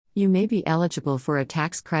You may be eligible for a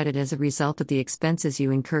tax credit as a result of the expenses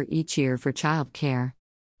you incur each year for child care.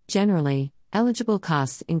 Generally, eligible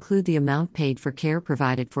costs include the amount paid for care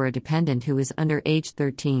provided for a dependent who is under age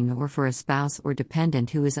 13 or for a spouse or dependent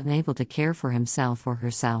who is unable to care for himself or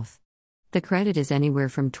herself. The credit is anywhere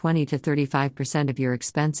from 20 to 35% of your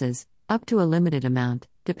expenses, up to a limited amount,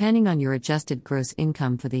 depending on your adjusted gross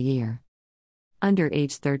income for the year. Under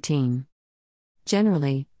age 13.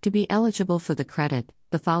 Generally, to be eligible for the credit,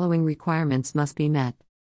 the following requirements must be met.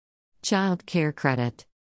 Child care credit.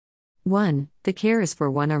 1. The care is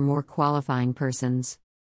for one or more qualifying persons.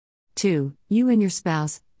 2. You and your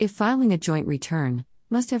spouse, if filing a joint return,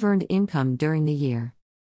 must have earned income during the year.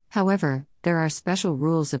 However, there are special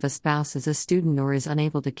rules if a spouse is a student or is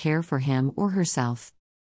unable to care for him or herself.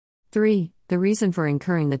 3. The reason for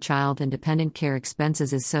incurring the child and dependent care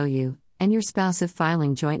expenses is so you, and your spouse if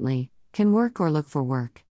filing jointly, can work or look for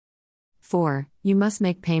work. 4. You must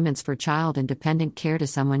make payments for child and dependent care to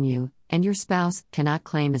someone you, and your spouse, cannot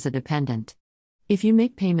claim as a dependent. If you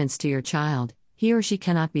make payments to your child, he or she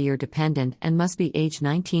cannot be your dependent and must be age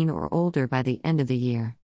 19 or older by the end of the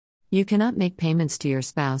year. You cannot make payments to your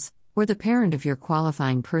spouse, or the parent of your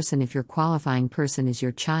qualifying person if your qualifying person is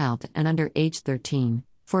your child and under age 13,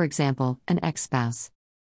 for example, an ex-spouse.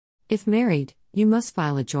 If married, you must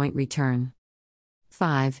file a joint return.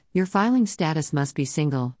 5. Your filing status must be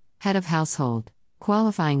single, head of household,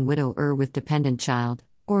 qualifying widower with dependent child,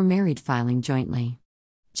 or married filing jointly.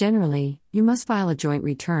 Generally, you must file a joint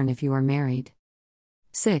return if you are married.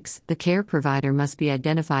 6. The care provider must be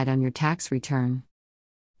identified on your tax return.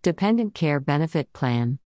 Dependent Care Benefit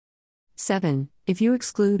Plan. 7. If you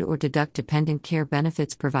exclude or deduct dependent care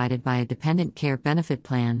benefits provided by a dependent care benefit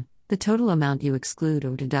plan, the total amount you exclude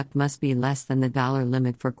or deduct must be less than the dollar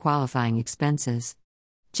limit for qualifying expenses.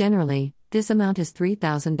 Generally, this amount is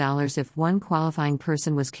 $3,000 if one qualifying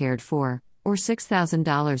person was cared for, or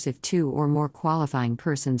 $6,000 if two or more qualifying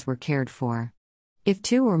persons were cared for. If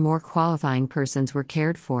two or more qualifying persons were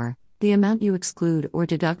cared for, the amount you exclude or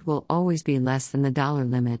deduct will always be less than the dollar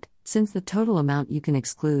limit, since the total amount you can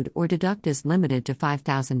exclude or deduct is limited to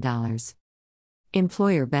 $5,000.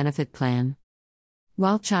 Employer Benefit Plan.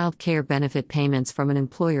 While child care benefit payments from an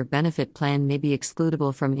employer benefit plan may be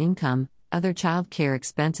excludable from income, other child care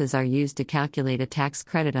expenses are used to calculate a tax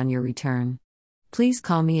credit on your return. Please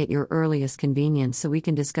call me at your earliest convenience so we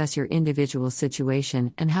can discuss your individual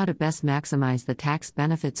situation and how to best maximize the tax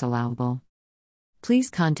benefits allowable. Please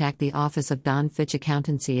contact the Office of Don Fitch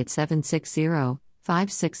Accountancy at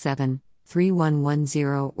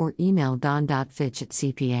 760-567-3110 or email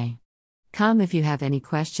don.fitch@cpa.com if you have any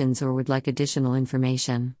questions or would like additional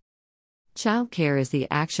information. Child care is the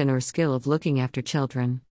action or skill of looking after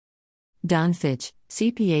children. Don Fitch,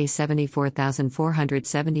 CPA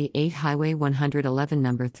 74478 Highway 111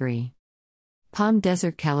 No. 3. Palm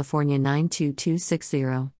Desert, California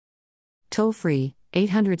 92260. Toll free,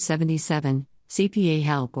 877, CPA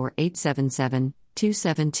Help or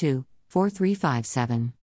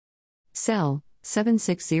 877-272-4357. Cell,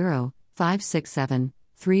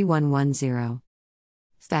 760-567-3110.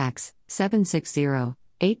 Fax,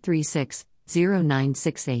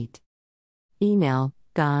 760-836-0968. Email,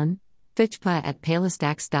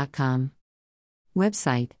 don.fitchpa@palastax.com.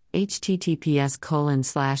 Website,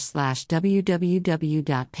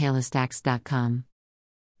 https://www.palastax.com.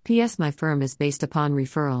 P.S. My firm is based upon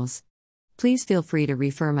referrals. Please feel free to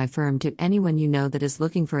refer my firm to anyone you know that is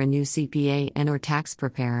looking for a new CPA and/or tax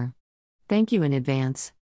preparer. Thank you in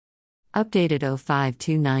advance. Updated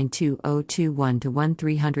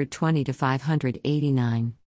 05-292-021-1320-589.